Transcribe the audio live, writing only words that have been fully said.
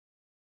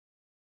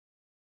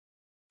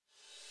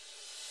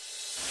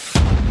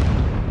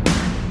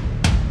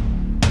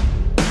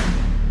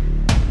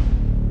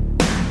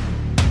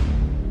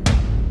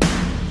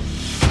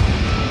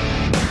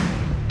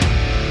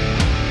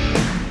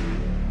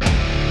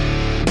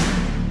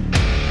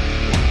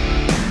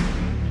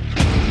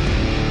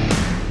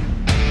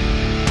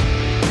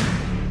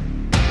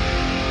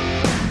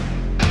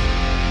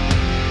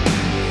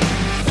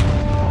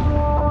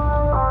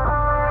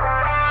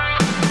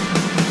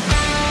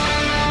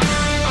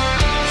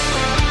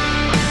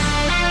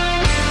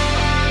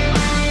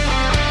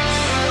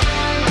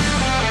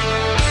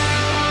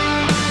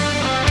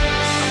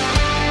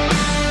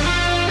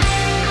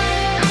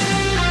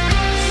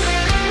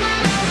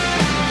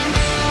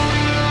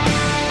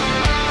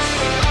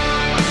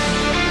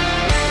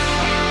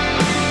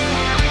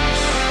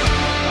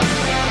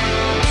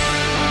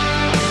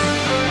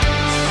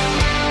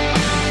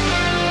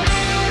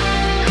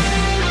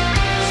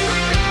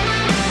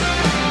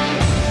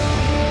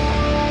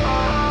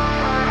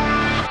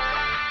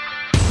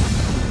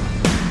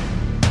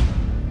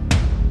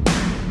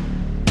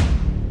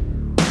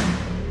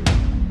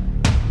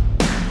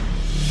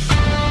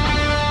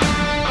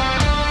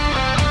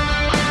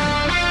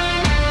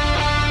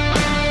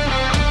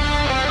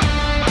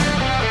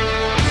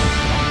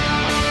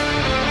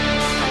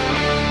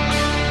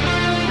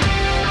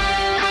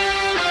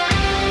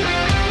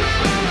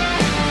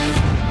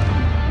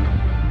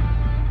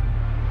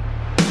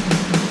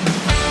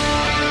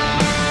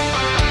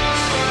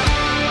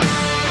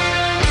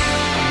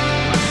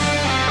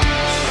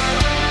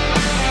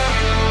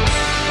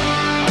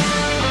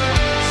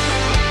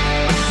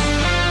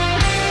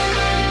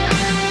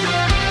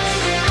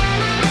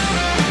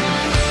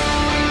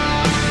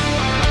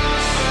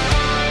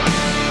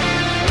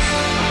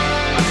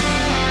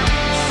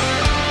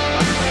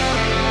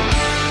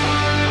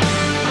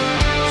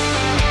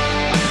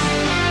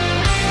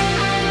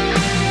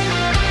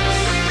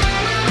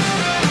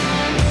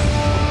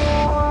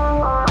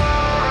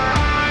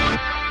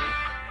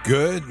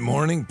Good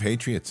morning,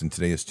 Patriots, and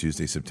today is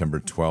Tuesday,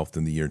 September 12th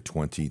in the year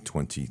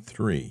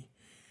 2023.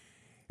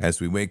 As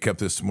we wake up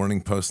this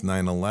morning post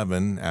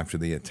 9/11, after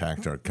they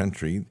attacked our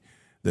country,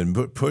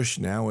 the push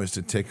now is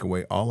to take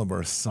away all of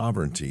our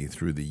sovereignty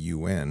through the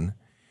UN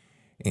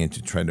and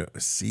to try to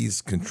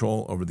seize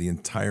control over the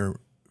entire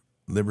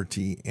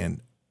liberty and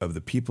of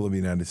the people of the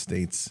United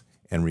States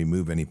and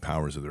remove any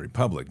powers of the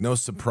Republic. No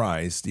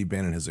surprise, Steve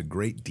Bannon has a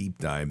great deep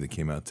dive that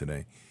came out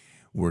today,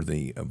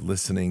 worthy of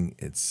listening.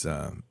 It's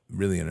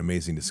really an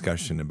amazing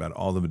discussion about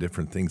all of the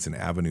different things and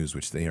avenues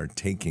which they are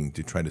taking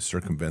to try to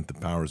circumvent the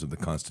powers of the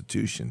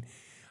Constitution.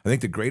 I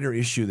think the greater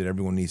issue that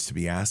everyone needs to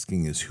be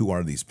asking is, who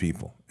are these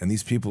people? And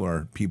these people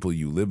are people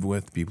you live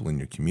with, people in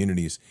your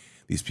communities.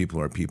 These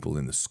people are people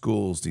in the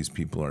schools. These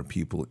people are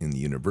people in the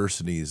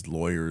universities,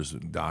 lawyers,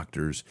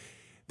 doctors.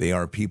 They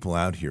are people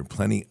out here,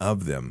 plenty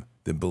of them,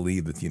 that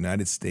believe that the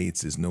United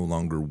States is no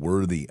longer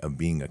worthy of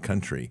being a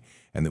country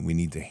and that we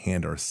need to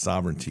hand our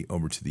sovereignty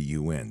over to the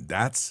UN.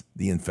 That's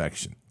the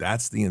infection.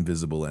 That's the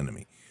invisible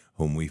enemy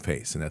whom we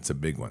face, and that's a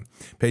big one.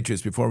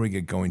 Patriots, before we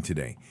get going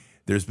today,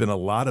 there's been a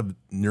lot of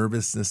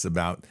nervousness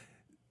about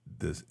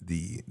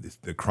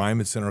the crime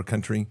that's in our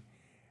country.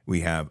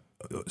 We have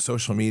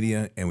social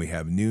media and we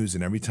have news,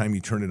 and every time you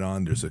turn it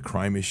on, there's a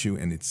crime issue,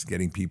 and it's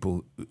getting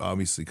people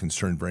obviously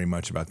concerned very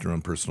much about their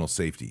own personal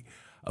safety.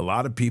 A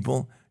lot of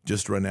people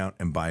just run out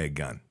and buy a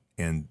gun,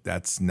 and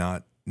that's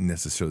not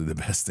necessarily the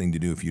best thing to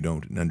do if you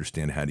don't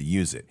understand how to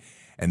use it.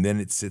 And then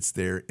it sits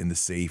there in the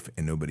safe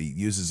and nobody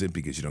uses it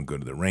because you don't go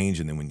to the range,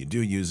 and then when you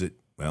do use it,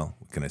 well,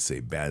 what can I say?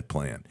 Bad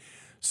plan.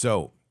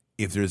 So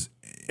if there's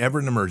ever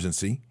an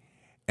emergency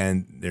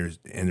and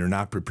they're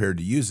not prepared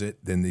to use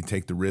it, then they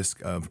take the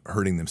risk of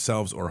hurting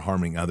themselves or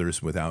harming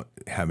others without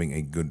having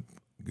a good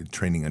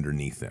training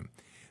underneath them.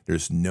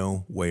 There's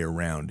no way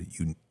around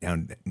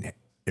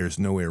There's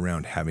no way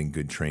around having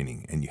good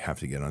training, and you have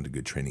to get onto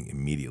good training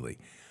immediately.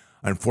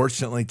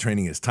 Unfortunately,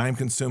 training is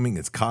time-consuming,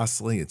 it's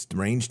costly, it's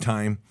range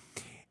time,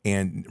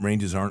 and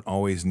ranges aren't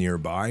always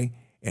nearby,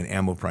 and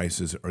ammo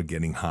prices are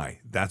getting high.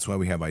 That's why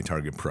we have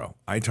iTarget Pro.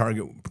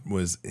 iTarget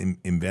was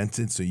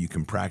invented so you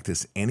can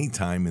practice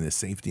anytime in the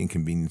safety and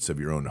convenience of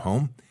your own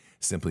home.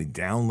 Simply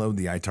download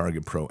the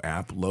iTarget Pro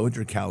app, load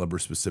your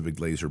caliber-specific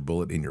laser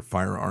bullet in your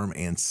firearm,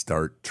 and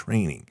start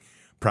training.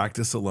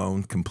 Practice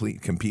alone,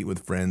 compete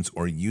with friends,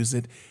 or use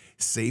it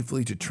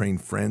safely to train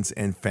friends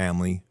and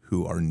family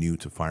who are new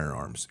to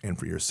firearms. And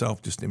for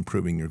yourself, just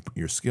improving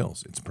your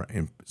skills. It's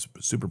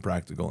super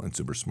practical and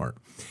super smart.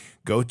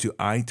 Go to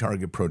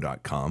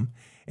itargetpro.com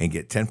and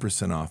get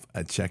 10% off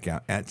at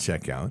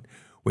checkout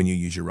when you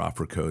use your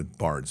offer code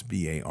BARDS,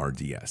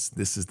 B-A-R-D-S.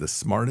 This is the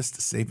smartest,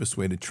 safest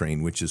way to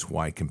train, which is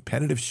why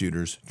competitive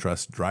shooters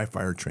trust dry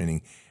fire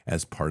training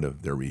as part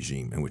of their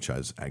regime, and which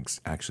is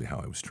actually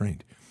how I was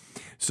trained.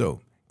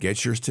 So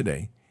get yours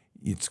today.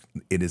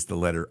 It is the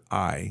letter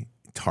I,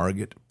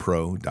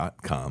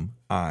 targetpro.com,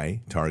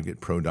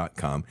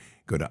 itargetpro.com.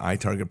 Go to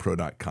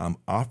itargetpro.com.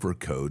 Offer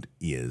code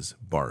is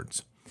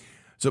BARDS.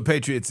 So,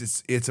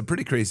 Patriots, it's a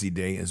pretty crazy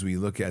day as we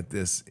look at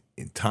this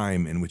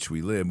time in which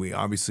we live. We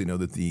obviously know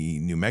that the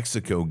New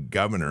Mexico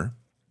governor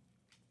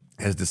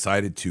has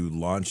decided to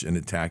launch an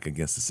attack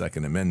against the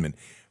Second Amendment,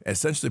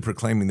 essentially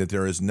proclaiming that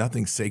there is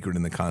nothing sacred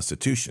in the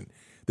Constitution,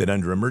 that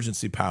under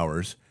emergency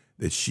powers,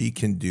 that she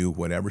can do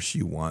whatever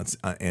she wants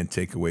and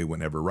take away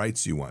whatever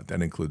rights you want.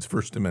 That includes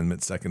First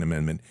Amendment, Second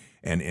Amendment,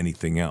 and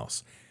anything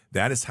else.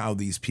 That is how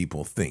these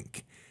people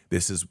think.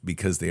 This is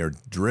because they are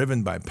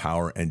driven by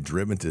power and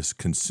driven to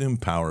consume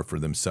power for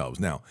themselves.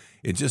 Now,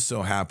 it just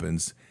so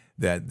happens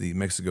that the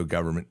Mexico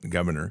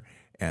governor,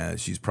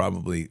 she's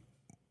probably,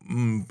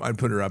 I'd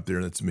put her up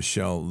there, that's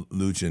Michelle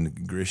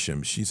Lujan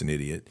Grisham. She's an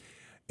idiot.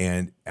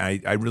 And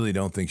I really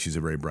don't think she's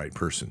a very bright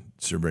person,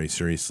 very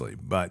seriously.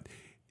 But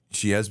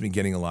she has been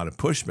getting a lot of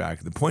pushback.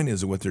 The point is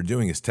that what they're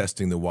doing is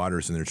testing the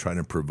waters, and they're trying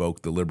to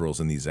provoke the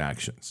liberals in these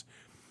actions.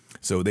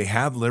 So they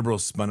have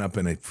liberals spun up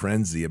in a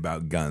frenzy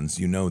about guns.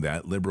 You know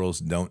that. Liberals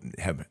don't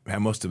have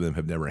most of them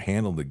have never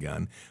handled a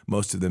gun.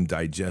 Most of them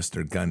digest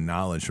their gun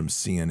knowledge from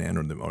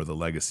CNN or the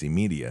legacy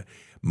media.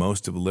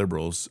 Most of the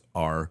liberals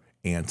are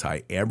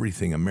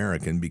anti-everything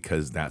American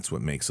because that's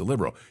what makes a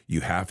liberal.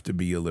 You have to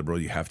be a liberal.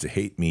 You have to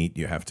hate meat.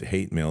 You have to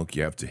hate milk.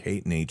 You have to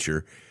hate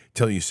nature.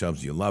 Tell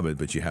yourselves you love it,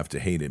 but you have to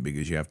hate it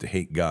because you have to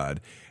hate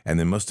God. And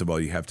then most of all,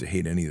 you have to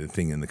hate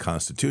anything in the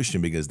Constitution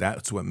because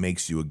that's what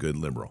makes you a good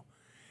liberal.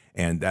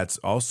 And that's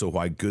also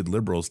why good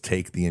liberals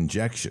take the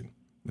injection.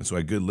 That's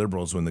why good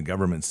liberals, when the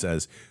government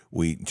says,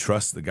 we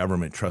trust the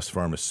government, trust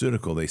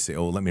pharmaceutical, they say,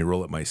 oh, let me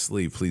roll up my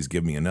sleeve. Please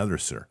give me another,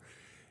 sir.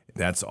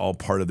 That's all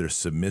part of their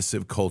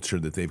submissive culture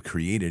that they've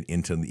created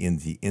in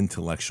the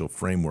intellectual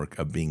framework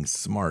of being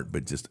smart,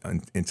 but just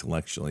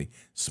intellectually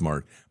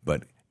smart,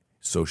 but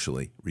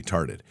socially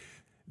retarded.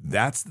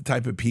 That's the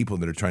type of people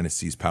that are trying to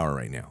seize power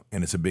right now,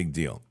 and it's a big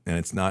deal. And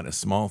it's not a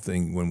small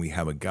thing when we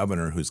have a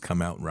governor who's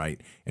come out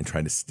right and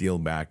tried to steal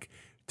back,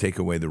 take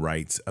away the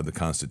rights of the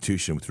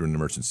Constitution through an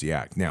emergency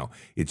act. Now,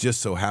 it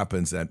just so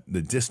happens that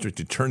the district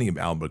attorney of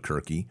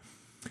Albuquerque,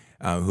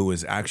 who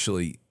was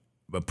actually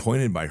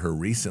appointed by her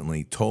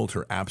recently told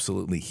her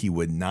absolutely he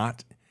would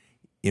not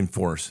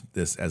enforce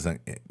this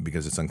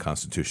because it's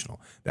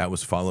unconstitutional. That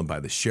was followed by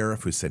the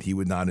sheriff who said he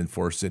would not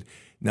enforce it.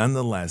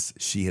 Nonetheless,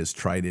 she has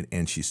tried it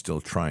and she's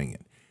still trying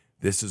it.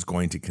 This is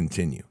going to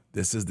continue.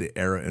 This is the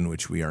era in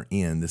which we are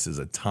in. This is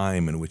a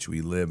time in which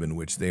we live, in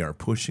which they are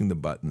pushing the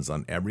buttons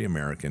on every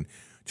American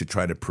to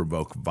try to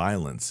provoke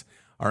violence.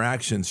 Our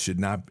actions should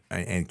not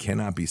and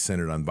cannot be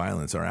centered on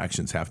violence. Our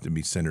actions have to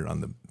be centered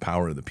on the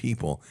power of the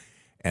people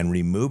and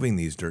removing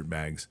these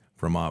dirtbags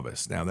from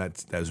office. Now,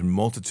 there's a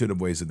multitude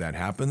of ways that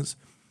happens,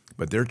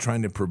 but they're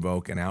trying to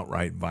provoke an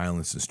outright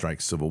violence and strike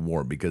civil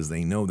war because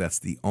they know that's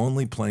the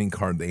only playing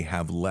card they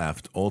have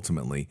left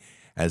ultimately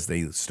as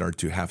they start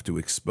to have to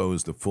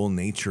expose the full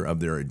nature of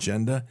their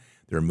agenda.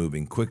 They're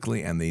moving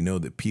quickly, and they know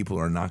that people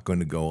are not going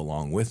to go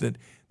along with it.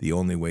 The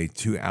only way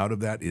out of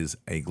that is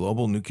a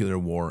global nuclear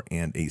war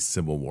and a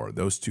civil war.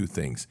 Those two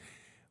things.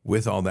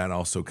 With all that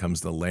also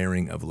comes the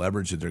layering of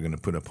leverage that they're going to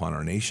put upon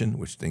our nation,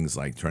 which things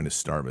like trying to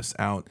starve us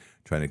out,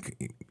 trying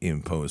to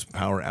impose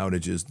power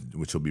outages,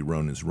 which will be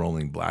known as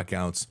rolling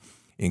blackouts,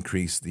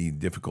 increase the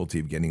difficulty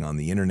of getting on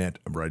the internet,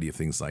 a variety of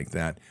things like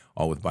that,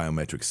 all with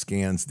biometric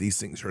scans. These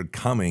things are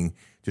coming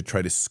to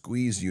try to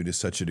squeeze you to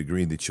such a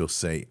degree that you'll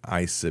say,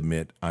 I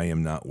submit, I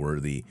am not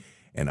worthy,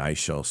 and I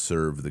shall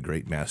serve the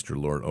great master,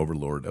 Lord,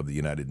 overlord of the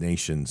United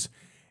Nations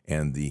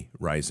and the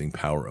rising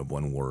power of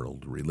one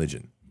world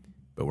religion.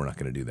 But we're not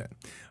going to do that.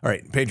 All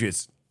right,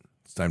 Patriots,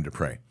 it's time to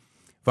pray.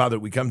 Father,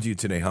 we come to you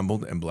today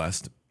humbled and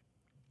blessed.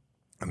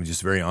 I'm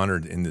just very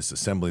honored in this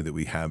assembly that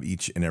we have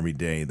each and every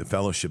day, the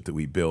fellowship that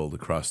we build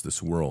across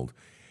this world,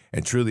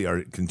 and truly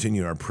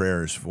continue our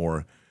prayers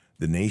for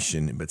the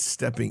nation, but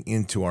stepping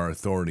into our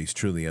authorities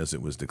truly as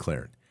it was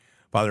declared.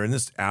 Father, in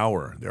this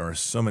hour, there are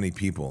so many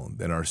people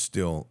that are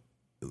still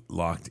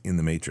locked in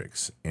the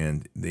matrix,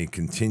 and they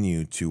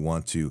continue to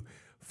want to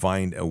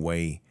find a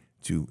way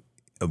to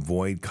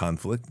avoid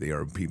conflict. They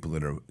are people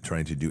that are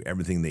trying to do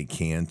everything they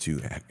can to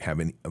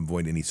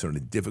avoid any sort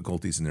of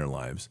difficulties in their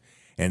lives.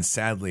 And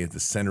sadly, at the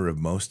center of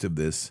most of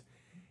this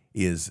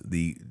is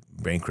the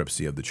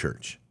bankruptcy of the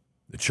church.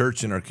 The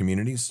church in our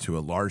communities, to a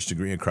large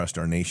degree across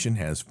our nation,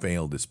 has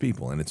failed its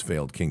people and its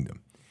failed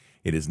kingdom.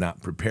 It has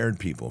not prepared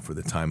people for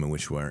the time in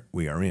which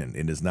we are in.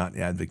 It has not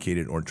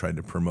advocated or tried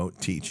to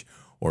promote, teach,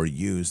 or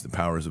use the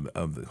powers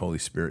of the Holy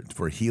Spirit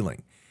for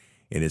healing.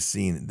 It is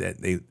seen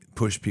that they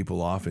push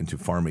people off into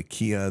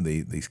pharmakia.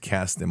 They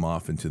cast them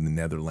off into the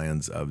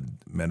netherlands of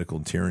medical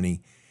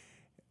tyranny,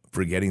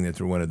 forgetting that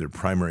one of their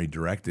primary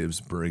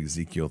directives, per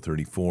Ezekiel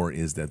 34,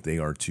 is that they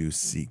are to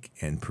seek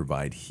and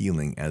provide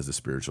healing as the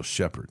spiritual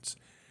shepherds.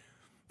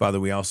 Father,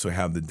 we also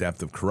have the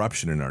depth of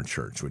corruption in our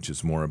church, which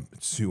is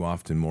too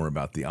often more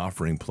about the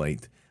offering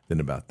plate than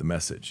about the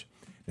message.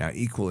 Now,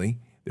 equally,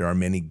 there are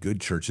many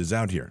good churches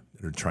out here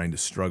that are trying to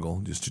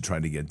struggle just to try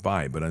to get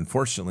by. But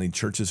unfortunately,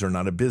 churches are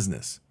not a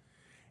business.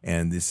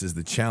 And this is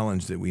the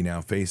challenge that we now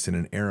face in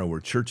an era where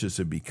churches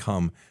have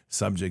become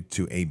subject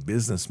to a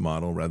business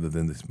model rather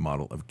than this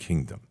model of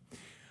kingdom.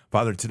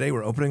 Father, today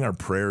we're opening our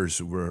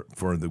prayers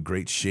for the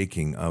great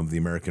shaking of the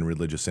American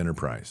religious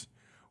enterprise.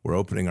 We're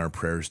opening our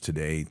prayers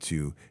today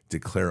to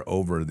declare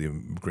over the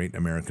great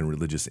American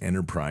religious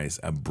enterprise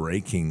a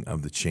breaking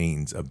of the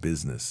chains of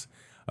business,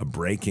 a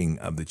breaking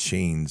of the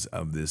chains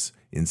of this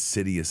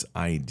insidious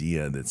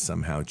idea that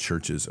somehow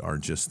churches are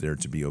just there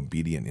to be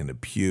obedient in a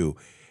pew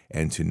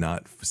and to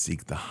not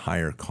seek the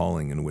higher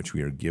calling in which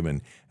we are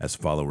given as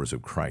followers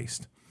of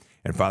Christ.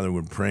 And Father,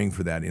 we're praying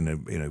for that in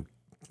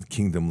a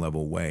kingdom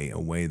level way, a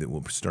way that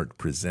will start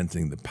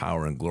presenting the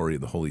power and glory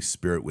of the Holy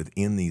Spirit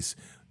within these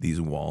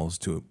walls,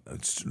 to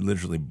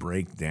literally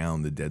break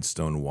down the dead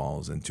stone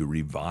walls and to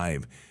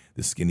revive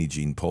the skinny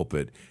jean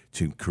pulpit,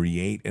 to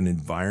create an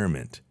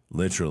environment,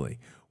 literally,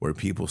 where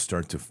people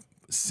start to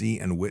see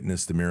and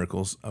witness the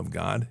miracles of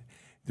God,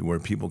 where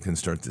people can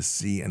start to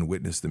see and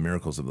witness the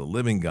miracles of the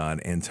living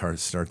God and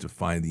start to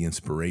find the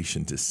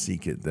inspiration to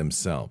seek it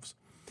themselves.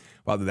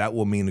 Father, that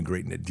will mean a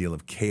great deal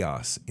of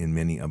chaos in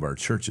many of our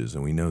churches,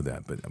 and we know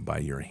that, but by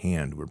your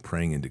hand, we're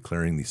praying and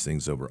declaring these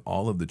things over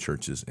all of the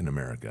churches in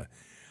America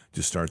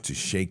to start to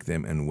shake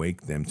them and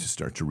wake them, to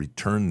start to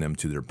return them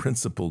to their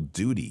principal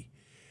duty,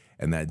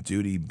 and that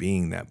duty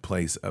being that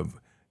place of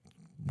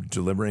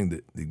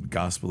delivering the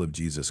gospel of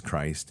Jesus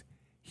Christ,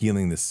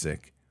 healing the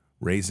sick,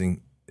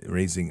 raising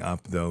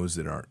up those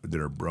that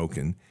are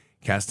broken,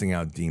 casting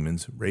out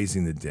demons,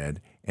 raising the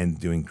dead, and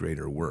doing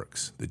greater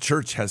works. The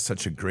church has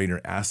such a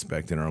greater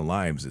aspect in our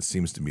lives that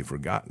seems to be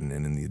forgotten,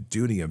 and in the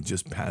duty of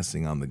just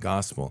passing on the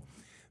gospel,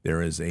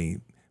 there is a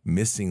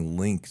missing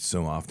link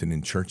so often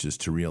in churches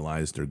to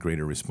realize their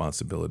greater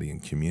responsibility in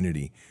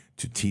community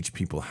to teach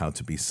people how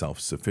to be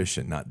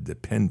self-sufficient, not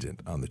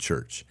dependent on the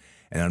church.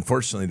 And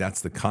unfortunately,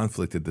 that's the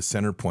conflict at the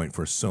center point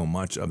for so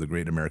much of the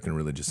great American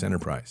religious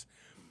enterprise.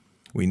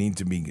 We need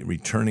to be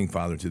returning,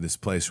 Father, to this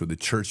place where the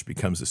church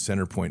becomes a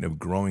center point of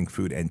growing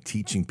food and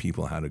teaching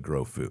people how to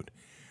grow food,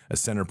 a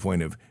center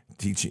point of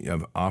teaching,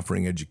 of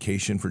offering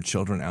education for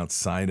children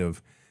outside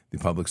of the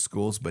public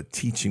schools, but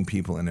teaching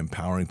people and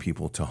empowering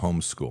people to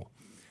homeschool,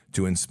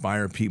 to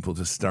inspire people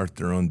to start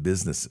their own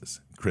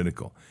businesses,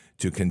 critical,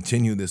 to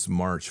continue this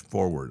march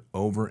forward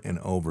over and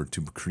over,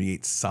 to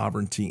create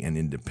sovereignty and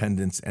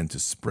independence, and to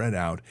spread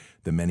out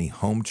the many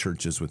home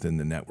churches within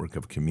the network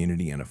of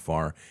community and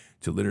afar,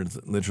 to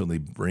literally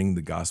bring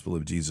the gospel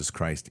of Jesus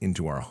Christ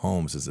into our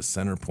homes as a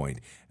center point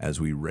as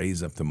we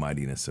raise up the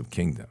mightiness of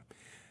kingdom.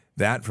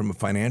 That, from a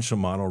financial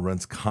model,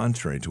 runs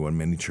contrary to what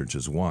many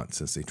churches want,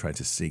 since they try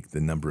to seek the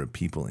number of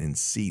people in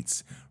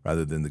seats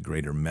rather than the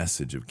greater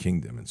message of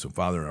kingdom. And so,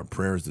 Father, our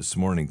prayers this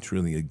morning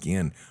truly,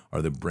 again,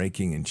 are the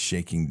breaking and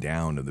shaking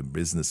down of the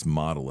business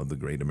model of the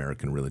great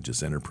American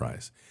religious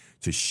enterprise,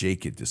 to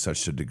shake it to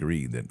such a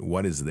degree that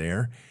what is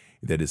there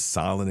that is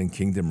solid in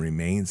kingdom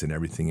remains and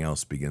everything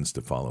else begins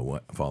to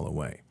fall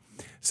away.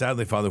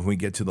 Sadly, Father, when we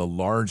get to the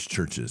large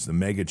churches, the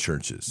mega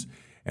churches,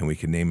 and we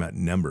can name a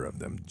number of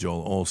them,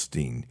 Joel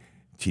Osteen,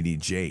 T.D.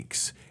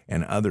 Jakes,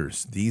 and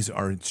others. These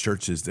are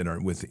churches that are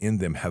within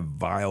them have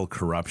vile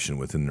corruption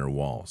within their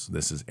walls.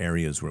 This is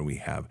areas where we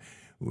have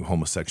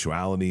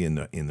homosexuality in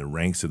the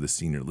ranks of the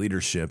senior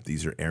leadership.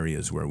 These are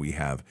areas where we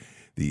have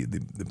the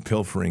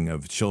pilfering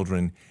of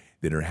children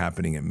that are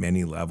happening at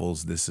many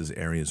levels. This is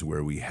areas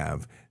where we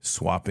have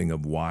swapping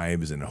of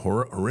wives and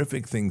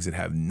horrific things that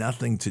have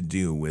nothing to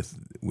do with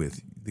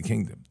the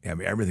kingdom. They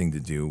have everything to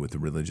do with the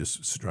religious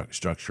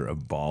structure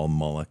of Baal,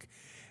 Moloch,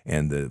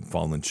 and the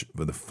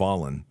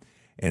fallen.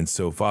 And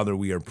so, Father,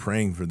 we are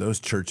praying for those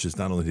churches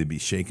not only to be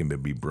shaken,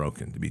 but be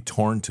broken, to be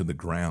torn to the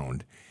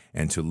ground,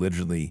 and to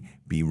literally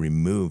be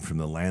removed from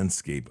the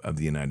landscape of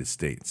the United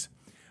States.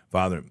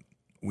 Father,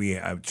 we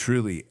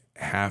truly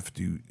have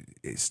to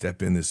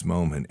step in this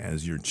moment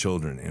as your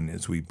children, and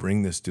as we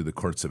bring this to the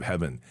courts of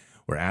heaven,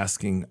 we're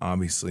asking,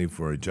 obviously,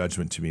 for a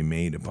judgment to be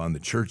made upon the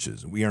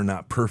churches. We are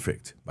not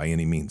perfect by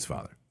any means,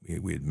 Father.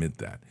 We admit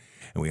that.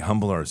 And we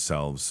humble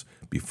ourselves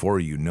before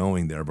you,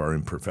 knowing there are our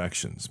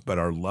imperfections. But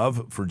our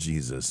love for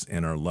Jesus,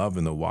 and our love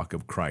in the walk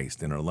of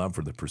Christ, and our love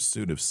for the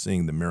pursuit of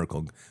seeing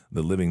the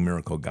living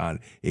miracle God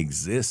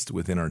exist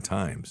within our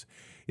times,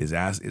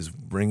 is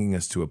bringing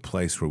us to a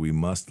place where we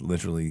must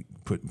literally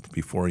put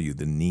before you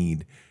the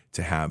need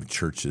to have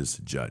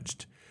churches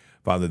judged.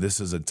 Father, this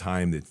is a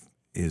time that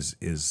is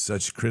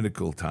such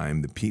critical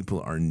time. The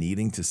people are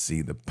needing to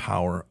see the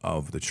power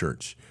of the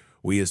church.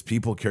 We as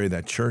people carry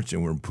that church,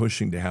 and we're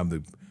pushing to have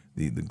the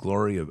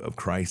glory of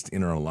Christ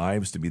in our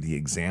lives, to be the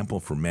example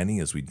for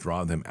many as we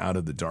draw them out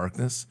of the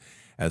darkness,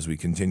 as we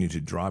continue to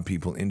draw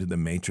people into the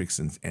matrix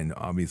and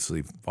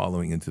obviously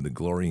following into the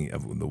glory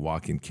of the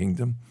walk in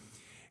kingdom.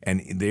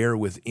 And there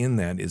within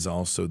that is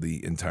also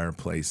the entire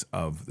place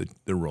of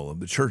the role of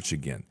the church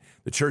again.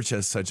 The church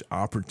has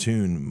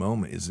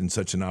is in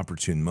such an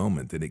opportune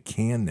moment that it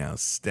can now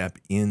step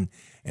in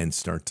and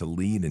start to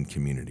lead in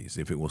communities.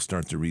 If it will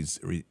start to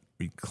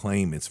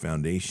reclaim its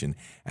foundation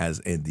as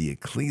the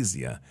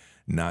ecclesia,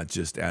 not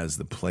just as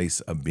the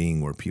place of being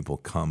where people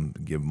come,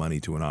 give money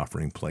to an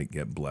offering plate,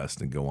 get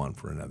blessed, and go on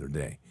for another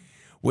day.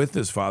 With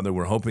this, Father,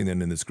 we're hoping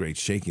that in this great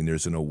shaking,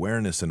 there's an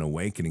awareness and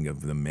awakening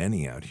of the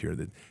many out here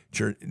that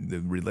the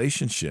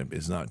relationship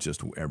is not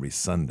just every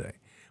Sunday,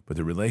 but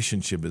the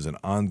relationship is an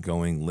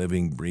ongoing,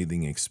 living,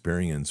 breathing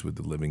experience with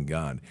the living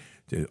God,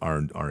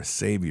 our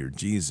Savior,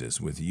 Jesus,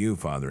 with you,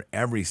 Father,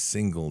 every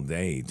single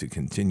day to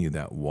continue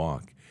that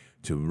walk,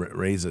 to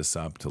raise us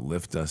up, to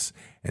lift us,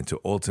 and to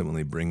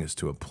ultimately bring us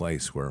to a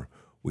place where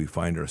we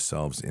find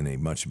ourselves in a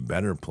much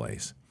better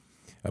place,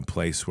 a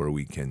place where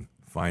we can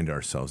find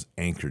ourselves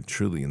anchored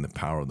truly in the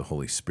power of the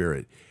Holy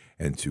Spirit,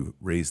 and to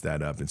raise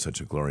that up in such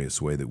a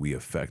glorious way that we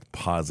affect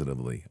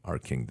positively our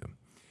kingdom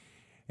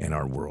and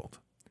our world.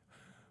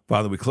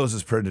 Father, we close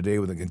this prayer today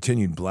with a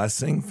continued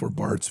blessing for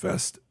Bard's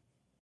Fest.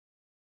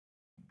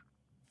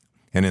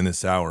 And in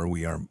this hour,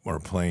 we are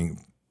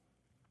playing,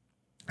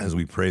 as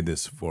we pray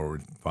this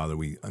forward, Father,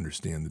 we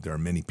understand that there are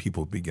many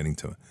people beginning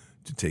to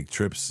take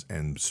trips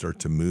and start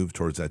to move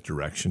towards that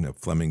direction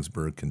of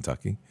Flemingsburg,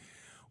 Kentucky.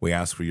 We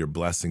ask for your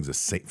blessings of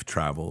safe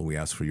travel. We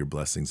ask for your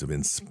blessings of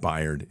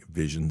inspired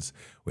visions.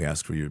 We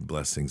ask for your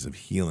blessings of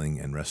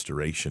healing and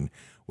restoration.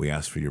 We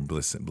ask for your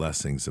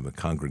blessings of a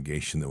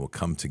congregation that will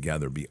come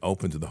together, be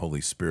open to the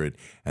Holy Spirit,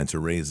 and to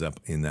raise up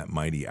in that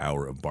mighty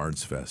hour of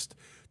Bard's Fest,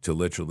 to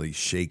literally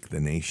shake the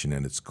nation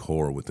at its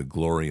core with the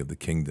glory of the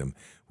kingdom,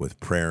 with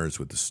prayers,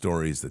 with the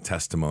stories, the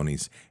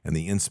testimonies, and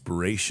the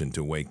inspiration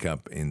to wake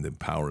up in the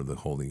power of the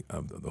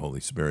Holy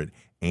Spirit,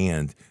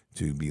 and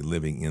to be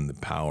living in the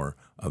power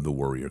of the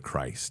warrior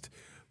Christ.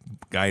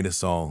 Guide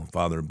us all,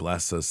 Father,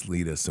 bless us,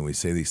 lead us, and we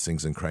say these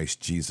things in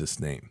Christ Jesus'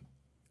 name.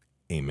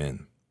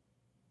 Amen.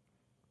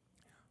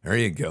 There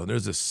you go.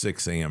 There's a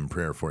 6 a.m.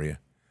 prayer for you.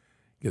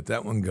 Get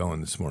that one going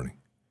this morning.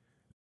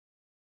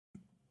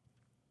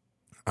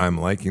 I'm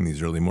liking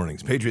these early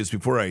mornings. Patriots,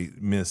 before I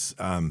miss,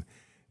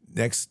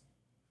 next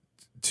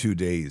 2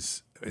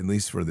 days, at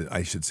least for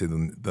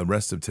the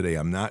rest of today,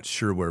 I'm not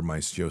sure where my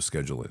show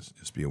schedule is.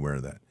 Just be aware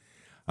of that.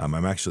 I'm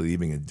actually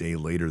leaving a day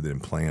later than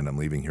planned. I'm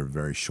leaving here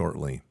very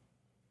shortly.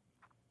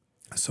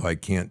 So I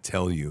can't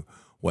tell you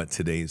what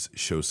today's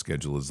show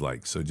schedule is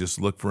like. So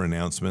just look for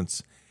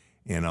announcements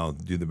and I'll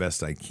do the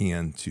best I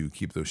can to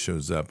keep those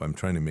shows up. I'm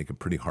trying to make a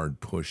pretty hard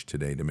push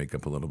today to make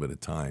up a little bit of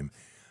time,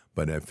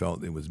 but I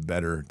felt it was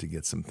better to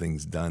get some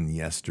things done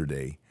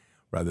yesterday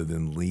rather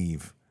than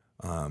leave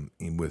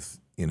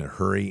in a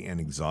hurry and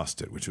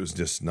exhausted, which was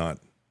just not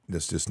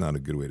a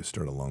good way to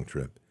start a long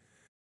trip.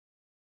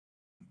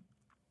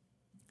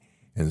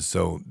 And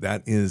so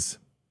that is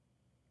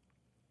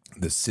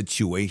the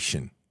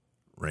situation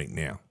right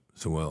now.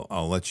 So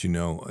I'll let you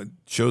know.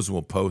 Shows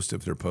will post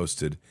if they're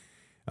posted.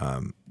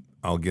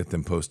 I'll get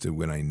them posted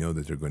when I know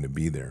that they're going to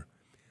be there.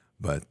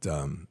 But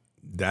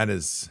that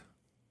is,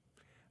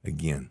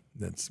 again,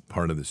 that's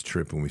part of this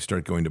trip. When we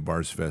start going to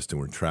Bars Fest and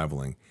we're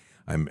traveling,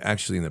 I'm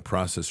actually in the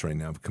process right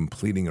now of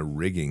completing a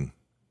rigging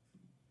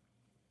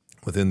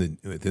within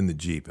the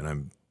Jeep,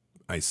 and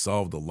I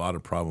solved a lot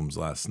of problems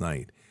last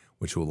night,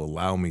 which will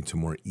allow me to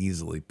more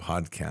easily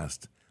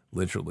podcast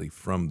literally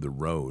from the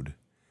road.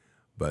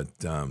 But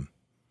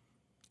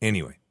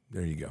anyway,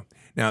 there you go.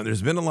 Now,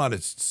 there's been a lot of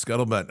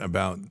scuttlebutt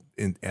about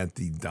at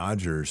the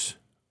Dodgers.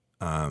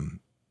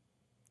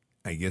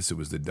 I guess it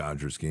was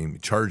the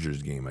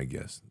Chargers game, I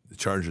guess. The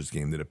Chargers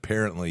game, that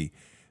apparently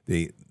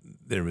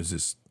there was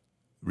this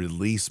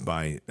release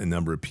by a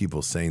number of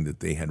people saying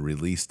that they had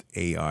released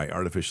AI,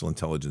 artificial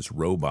intelligence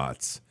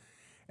robots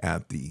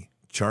at the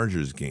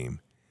Chargers game.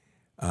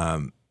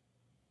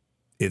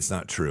 It's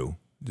not true,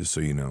 just so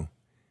you know.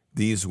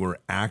 These were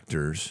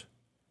actors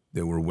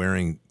that were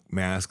wearing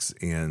masks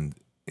and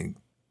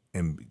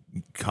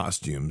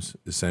costumes,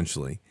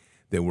 essentially,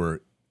 that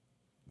were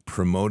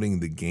promoting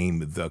the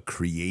game The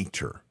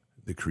Creator.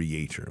 The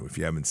Creator. If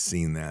you haven't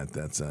seen that,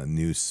 that's a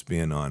new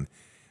spin on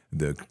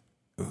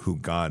who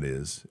God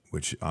is,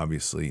 which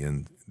obviously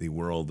in the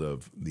world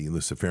of the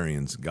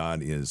Luciferians,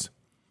 God is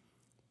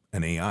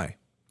an AI.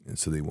 And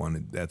so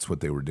that's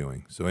what they were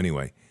doing. So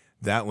anyway,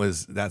 that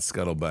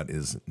scuttlebutt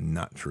is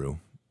not true.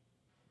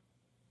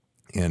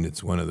 And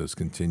it's one of those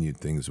continued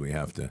things you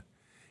have to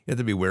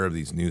be aware of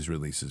these news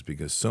releases,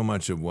 because so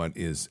much of what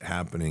is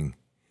happening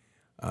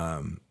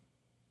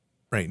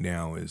right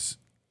now is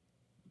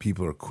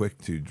people are quick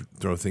to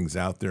throw things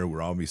out there.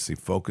 We're obviously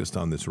focused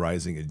on this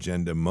rising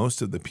agenda.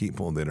 Most of these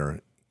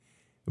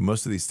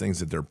things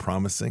that they're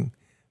promising,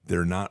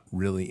 they're not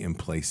really in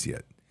place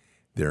yet.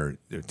 Their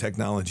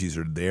technologies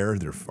are there.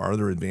 They're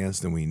farther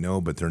advanced than we know,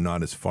 but they're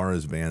not as far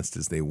advanced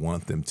as they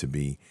want them to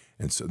be.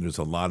 And so there's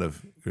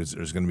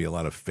going to be a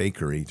lot of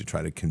fakery to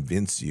try to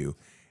convince you.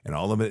 And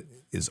all of it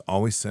is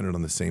always centered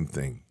on the same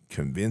thing: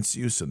 convince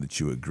you so that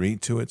you agree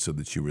to it, so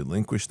that you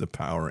relinquish the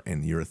power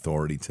and your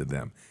authority to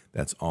them.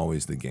 That's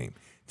always the game.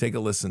 Take a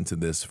listen to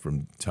this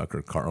from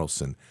Tucker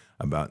Carlson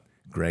about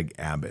Greg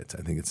Abbott.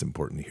 I think it's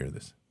important to hear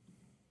this.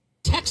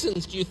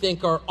 Texans, do you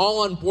think, are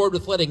all on board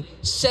with letting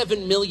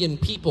 7 million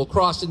people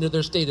cross into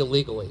their state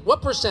illegally?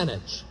 What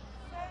percentage?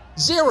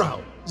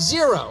 Zero.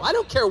 I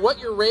don't care what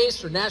your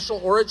race or national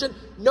origin.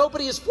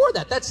 Nobody is for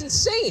that. That's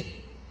insane.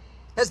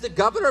 Has the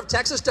governor of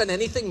Texas done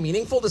anything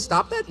meaningful to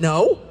stop that?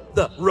 No.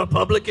 The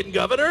Republican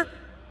governor?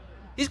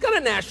 He's got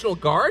a National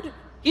Guard.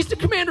 He's the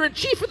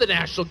commander-in-chief of the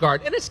National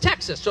Guard, and it's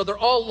Texas, so they're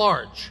all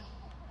large.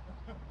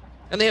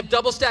 And they have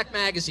double-stack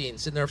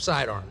magazines in their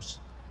sidearms.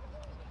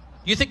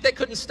 You think they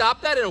couldn't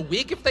stop that in a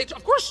week if they?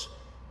 Of course.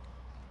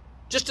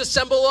 Just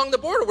assemble along the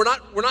border.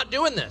 We're not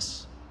doing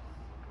this.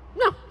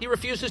 No, he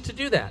refuses to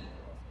do that.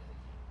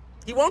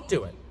 He won't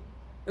do it.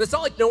 And it's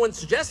not like no one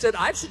suggested.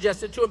 I've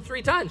suggested to him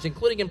 3 times,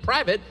 including in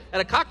private at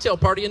a cocktail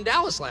party in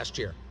Dallas last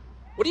year.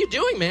 What are you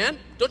doing, man?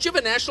 Don't you have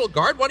a National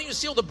Guard? Why don't you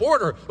seal the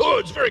border? Oh,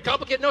 it's very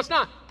complicated. No, it's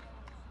not.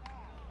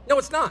 No,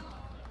 it's not.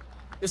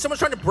 If someone's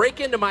trying to break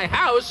into my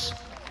house,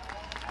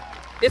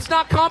 it's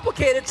not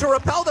complicated to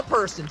repel the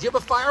person. Do you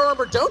have a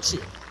firearm or don't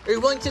you? Are you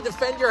willing to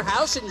defend your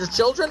house and your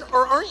children,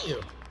 or aren't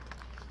you?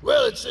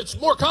 Well, it's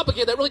more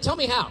complicated. Really, tell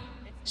me how.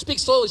 Speak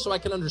slowly so I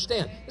can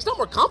understand. It's not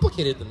more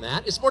complicated than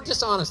that. It's more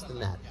dishonest than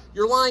that.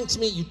 You're lying to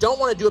me. You don't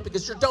want to do it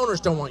because your donors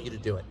don't want you to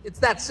do it. It's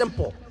that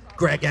simple.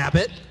 Greg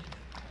Abbott.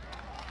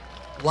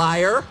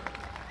 Liar.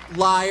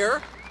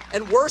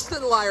 And worse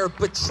than liar,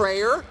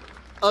 betrayer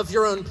of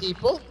your own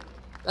people.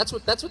 That's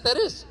what that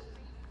is.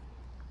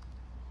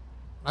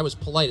 I was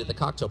polite at the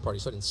cocktail party,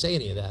 so I didn't say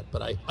any of that,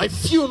 but I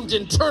fumed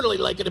internally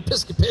like an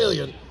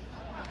Episcopalian.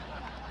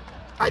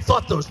 I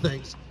thought those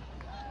things.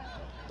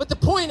 But the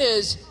point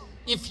is,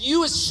 if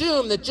you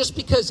assume that just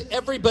because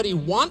everybody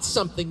wants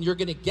something, you're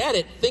going to get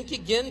it, think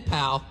again,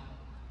 pal.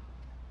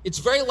 It's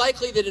very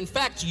likely that, in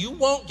fact, you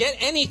won't get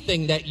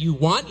anything that you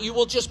want. You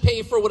will just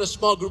pay for what a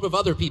small group of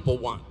other people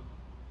want.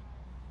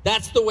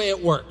 That's the way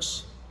it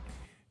works.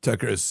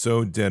 Tucker is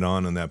so dead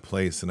on that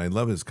place, and I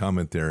love his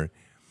comment there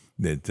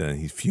that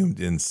he fumed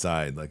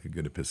inside like a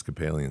good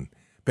Episcopalian.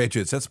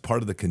 Patriots, that's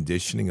part of the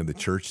conditioning of the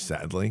church,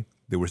 sadly,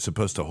 that we're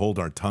supposed to hold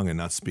our tongue and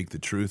not speak the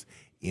truth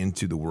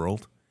into the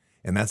world.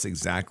 And that's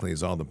exactly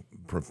as all the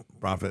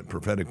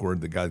prophetic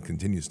word that God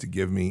continues to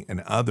give me and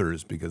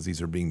others, because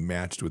these are being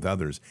matched with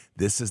others.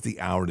 This is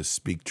the hour to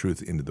speak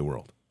truth into the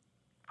world.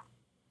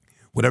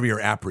 Whatever your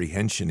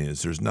apprehension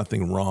is, there's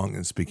nothing wrong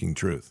in speaking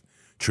truth.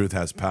 Truth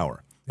has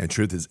power, and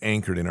truth is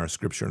anchored in our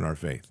scripture and our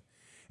faith.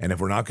 And if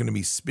we're not going to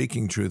be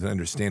speaking truth and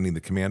understanding the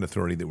command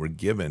authority that we're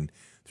given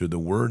through the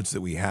words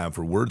that we have,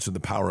 for words are the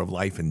power of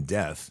life and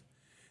death,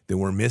 then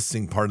we're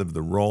missing part of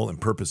the role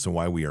and purpose of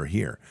why we are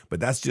here.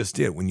 But that's just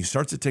it. When you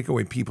start to take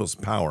away people's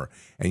power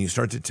and you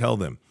start to tell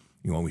them,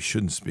 we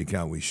shouldn't speak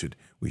out, we should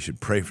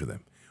pray for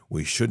them.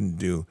 You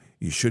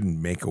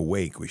shouldn't make a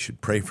wake, we should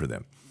pray for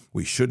them.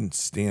 We shouldn't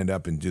stand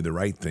up and do the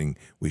right thing.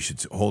 We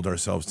should hold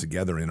ourselves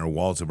together in our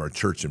walls of our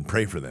church and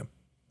pray for them.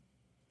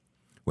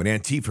 When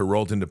Antifa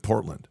rolled into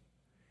Portland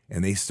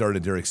and they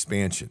started their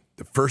expansion,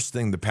 the first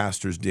thing the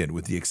pastors did,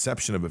 with the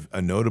exception of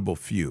a notable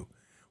few,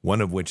 one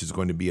of which is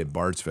going to be at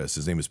Bard's Fest.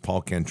 His name is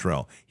Paul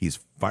Cantrell. He's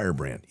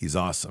firebrand. He's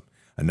awesome.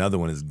 Another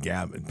one is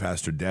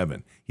Pastor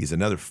Devin. He's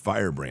another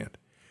firebrand.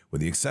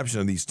 With the exception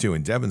of these two,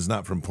 and Devin's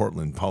not from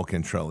Portland, Paul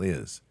Cantrell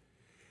is,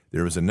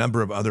 there was a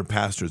number of other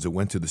pastors that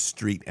went to the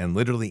street and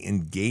literally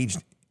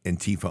engaged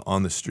Antifa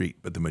on the street.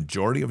 But the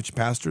majority of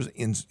pastors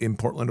in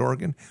Portland,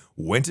 Oregon,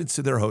 went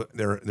into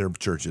their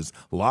churches,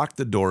 locked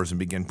the doors, and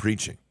began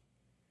preaching.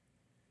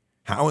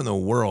 How in the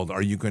world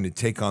are you going to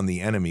take on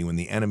the enemy when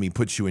the enemy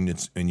puts you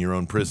in your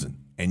own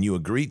prison and you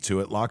agree to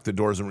it, lock the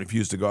doors, and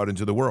refuse to go out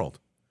into the world?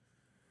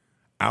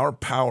 Our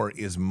power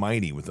is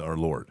mighty with our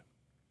Lord.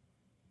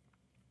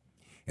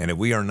 And if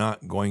we are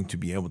not going to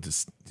be able to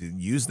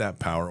use that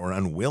power, or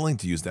unwilling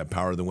to use that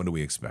power, then what do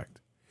we expect?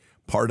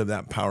 Part of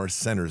that power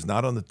centers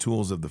not on the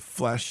tools of the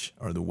flesh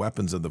or the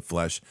weapons of the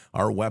flesh.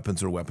 Our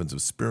weapons are weapons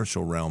of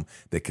spiritual realm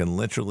that can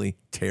literally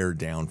tear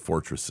down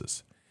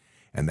fortresses.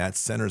 And that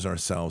centers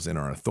ourselves in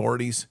our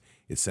authorities.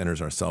 It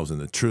centers ourselves in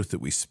the truth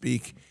that we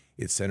speak.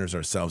 It centers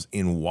ourselves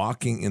in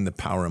walking in the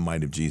power and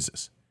might of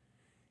Jesus.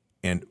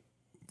 And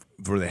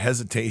for the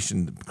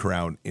hesitation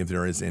crowd, if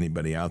there is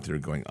anybody out there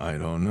going, I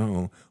don't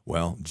know,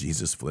 well,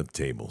 Jesus flipped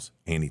tables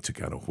and he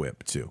took out a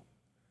whip too.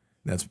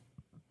 That's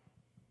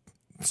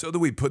so that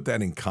we put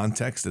that in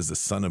context as the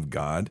Son of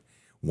God,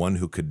 one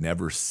who could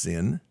never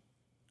sin.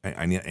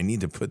 I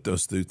need to put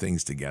those two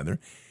things together.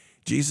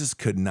 Jesus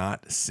could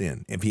not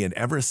sin. If he had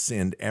ever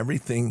sinned,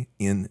 everything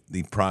in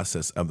the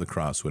process of the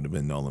cross would have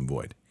been null and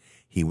void.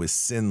 He was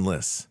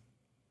sinless.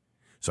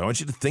 So I want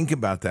you to think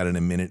about that in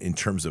a minute in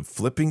terms of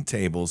flipping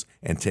tables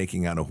and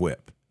taking out a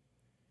whip.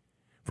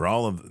 For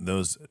all of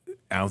those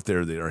out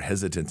there that are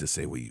hesitant to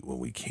say,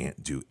 we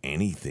can't do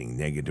anything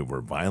negative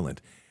or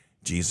violent,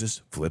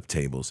 Jesus flipped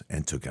tables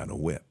and took out a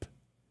whip,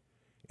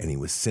 and he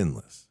was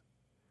sinless.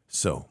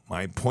 So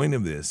my point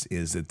of this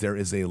is that there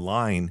is a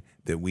line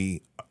that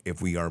if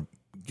we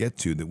get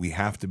to, that we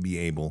have to be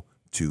able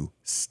to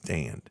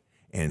stand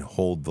and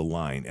hold the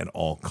line at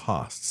all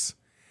costs.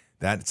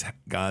 That's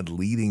God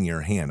leading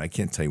your hand. I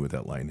can't tell you what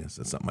that line is.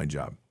 That's not my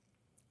job.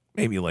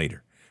 Maybe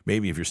later.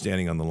 Maybe if you're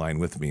standing on the line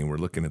with me and we're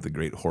looking at the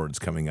great hordes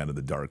coming out of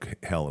the dark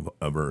hell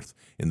of earth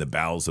in the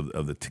bowels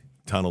of the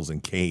tunnels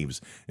and caves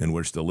in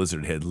which the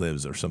lizard head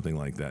lives or something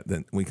like that,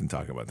 then we can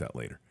talk about that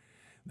later.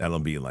 That'll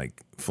be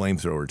like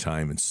flamethrower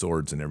time and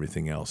swords and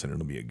everything else, and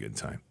it'll be a good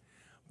time.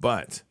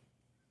 But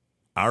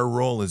our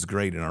role is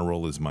great and our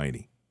role is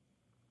mighty.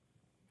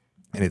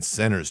 And it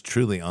centers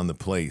truly on the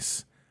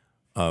place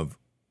of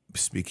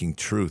speaking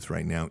truth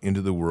right now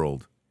into the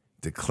world,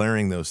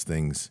 declaring those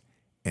things,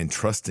 and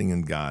trusting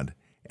in God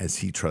as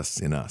he trusts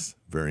in us.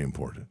 Very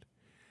important.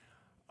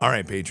 All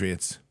right,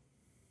 Patriots.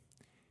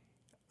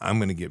 I'm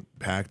going to get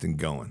packed and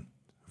going.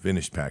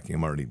 Finished packing.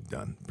 I'm already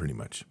done pretty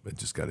much, but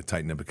just got to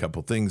tighten up a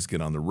couple things,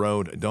 get on the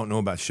road. I don't know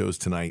about shows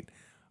tonight.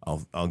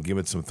 I'll give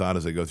it some thought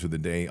as I go through the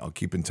day. I'll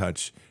keep in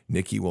touch.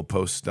 Nikki will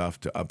post stuff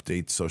to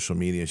update social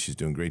media. She's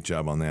doing a great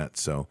job on that.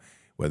 So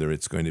whether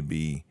it's going to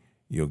be,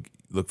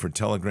 look for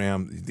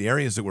Telegram. The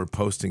areas that we're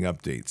posting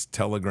updates,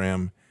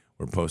 Telegram,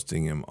 we're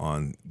posting them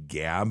on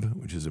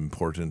Gab, which is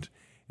important.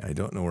 And I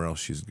don't know where else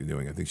she's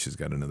doing. I think she's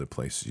got another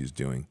place she's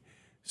doing.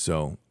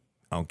 So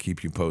I'll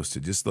keep you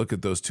posted. Just look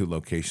at those two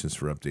locations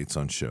for updates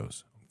on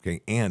shows.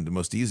 Okay. And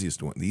the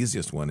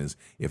easiest one is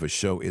if a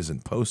show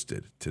isn't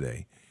posted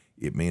today,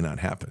 it may not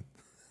happen.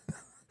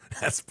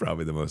 That's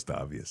probably the most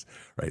obvious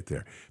right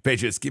there.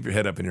 Patriots, keep your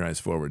head up and your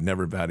eyes forward.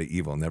 Never bow to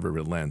evil, never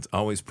relent.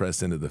 Always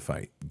press into the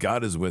fight.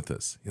 God is with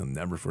us. He'll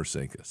never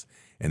forsake us.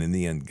 And in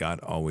the end, God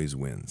always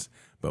wins.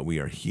 But we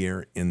are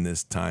here in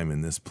this time,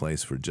 in this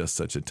place, for just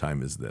such a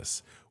time as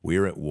this. We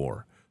are at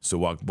war. So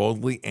walk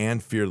boldly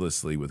and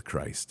fearlessly with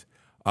Christ.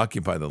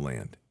 Occupy the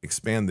land.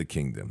 Expand the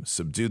kingdom.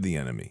 Subdue the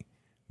enemy.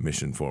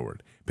 Mission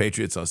forward.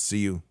 Patriots, I'll see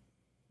you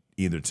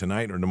either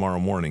tonight or tomorrow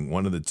morning,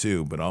 one of the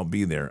two, but I'll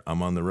be there.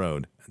 I'm on the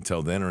road.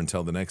 Until then or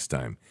until the next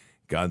time,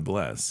 God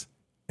bless,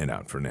 and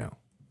out for now.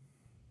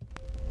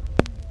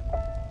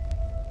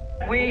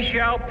 We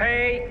shall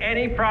pay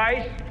any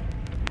price,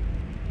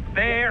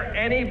 bear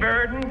any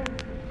burden,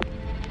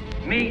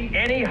 meet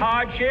any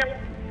hardship,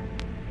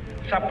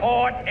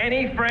 support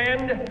any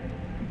friend,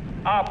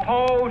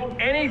 oppose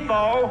any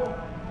foe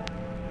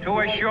to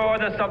assure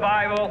the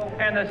survival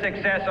and the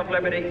success of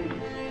liberty.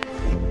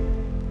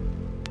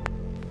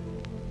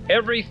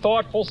 Every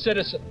thoughtful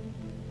citizen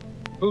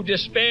who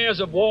despairs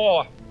of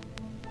war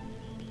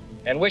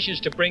and wishes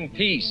to bring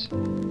peace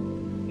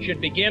should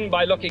begin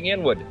by looking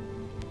inward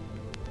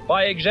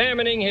by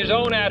examining his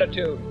own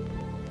attitude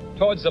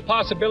towards the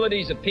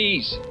possibilities of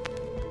peace.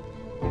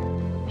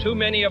 Too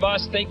many of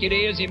us think it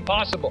is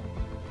impossible.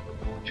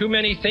 Too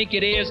many think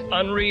it is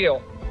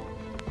unreal.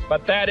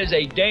 But that is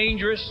a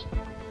dangerous,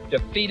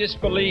 defeatist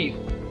belief.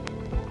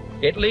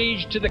 It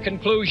leads to the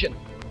conclusion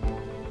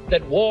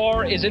that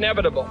war is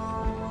inevitable,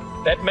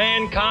 that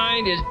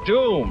mankind is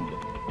doomed,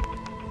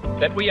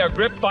 that we are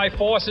gripped by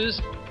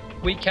forces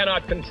we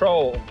cannot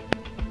control.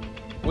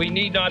 We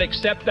need not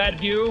accept that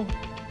view.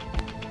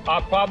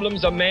 Our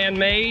problems are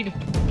man-made,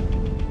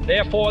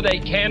 therefore they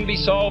can be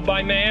solved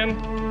by man,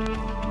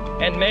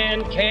 and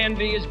man can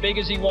be as big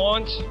as he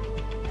wants.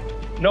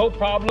 No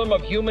problem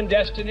of human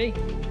destiny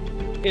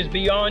is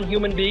beyond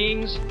human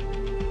beings.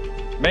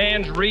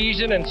 Man's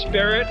reason and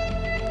spirit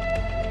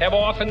have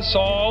often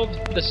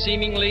solved the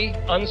seemingly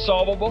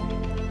unsolvable,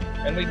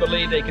 and we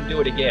believe they can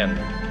do it again.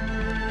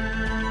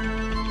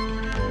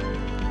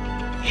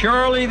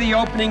 Surely the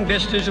opening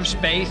vistas of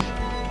space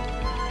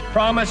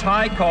promise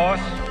high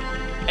costs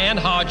and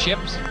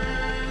hardships,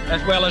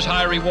 as well as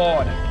high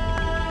reward.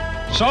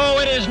 So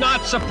it is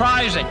not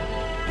surprising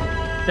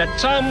that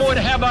some would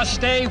have us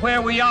stay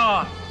where we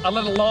are a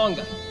little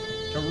longer,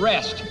 to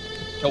rest,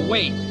 to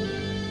wait.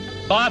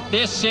 But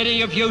this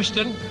city of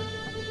Houston,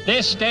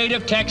 this state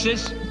of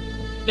Texas,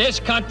 this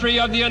country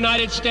of the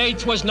United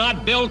States was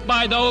not built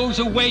by those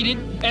who waited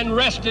and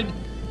rested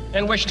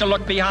and wished to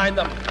look behind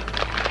them.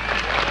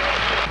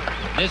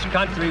 This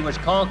country was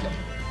conquered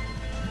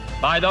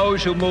by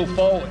those who move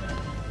forward,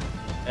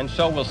 and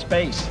so will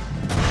space.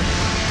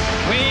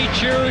 We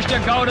choose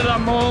to go to the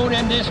moon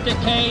in this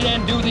decade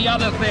and do the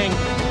other thing,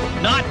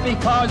 not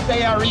because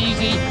they are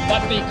easy,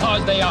 but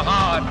because they are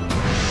hard.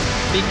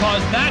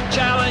 Because that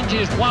challenge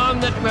is one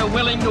that we're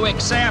willing to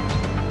accept.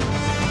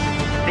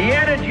 The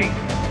energy,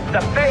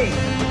 the faith,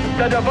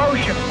 the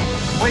devotion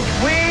which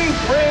we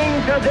bring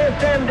to this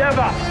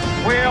endeavor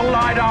will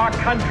light our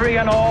country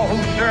and all who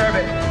serve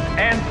it.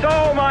 And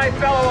so, my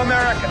fellow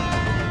Americans,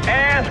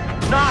 ask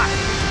not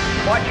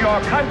what your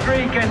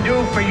country can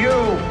do for you.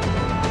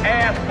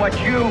 Ask what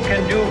you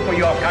can do for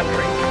your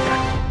country.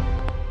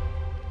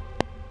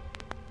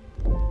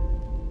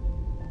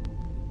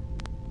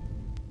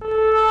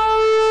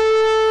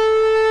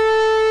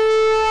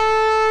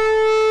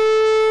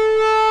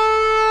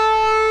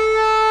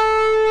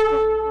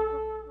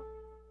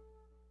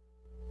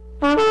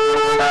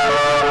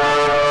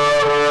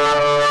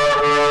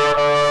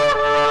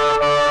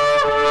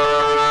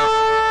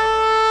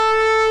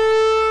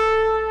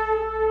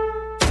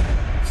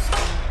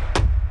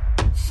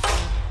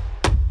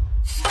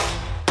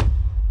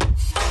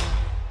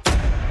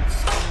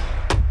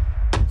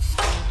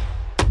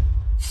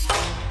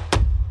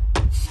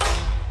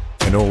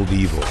 An old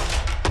evil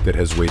that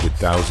has waited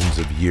thousands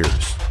of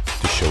years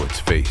to show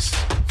its face.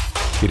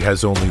 It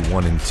has only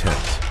one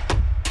intent: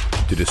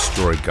 to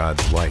destroy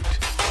God's light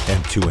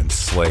and to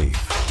enslave.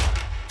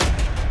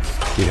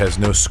 It has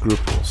no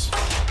scruples.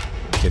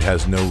 It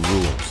has no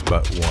rules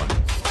but one: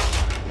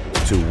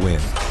 to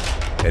win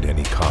at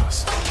any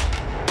cost.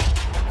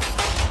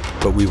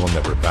 But we will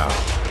never bow,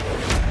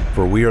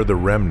 for we are the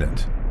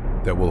remnant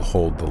that will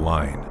hold the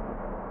line.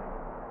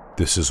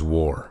 This is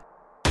war.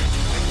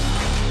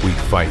 We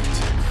fight.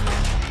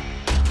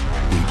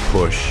 We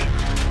push.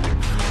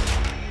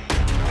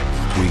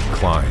 We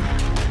climb.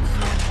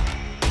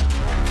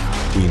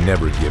 We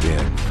never give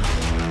in.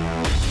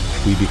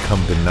 We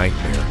become the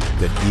nightmare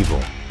that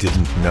evil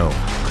didn't know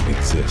could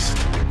exist.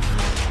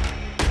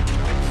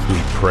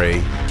 We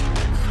pray.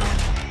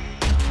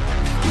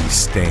 We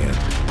stand.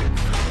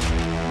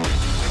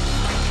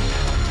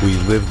 We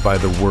live by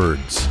the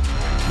words,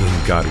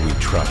 "In God we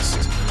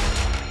trust."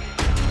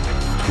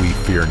 We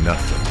fear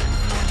nothing.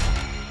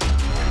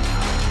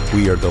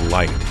 We are the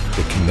light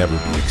that can never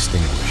be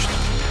extinguished.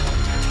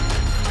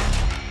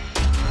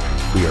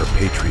 We are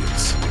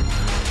patriots.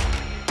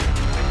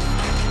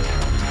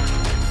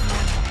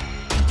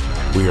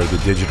 We are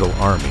the digital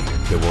army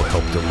that will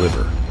help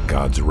deliver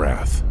God's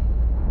wrath.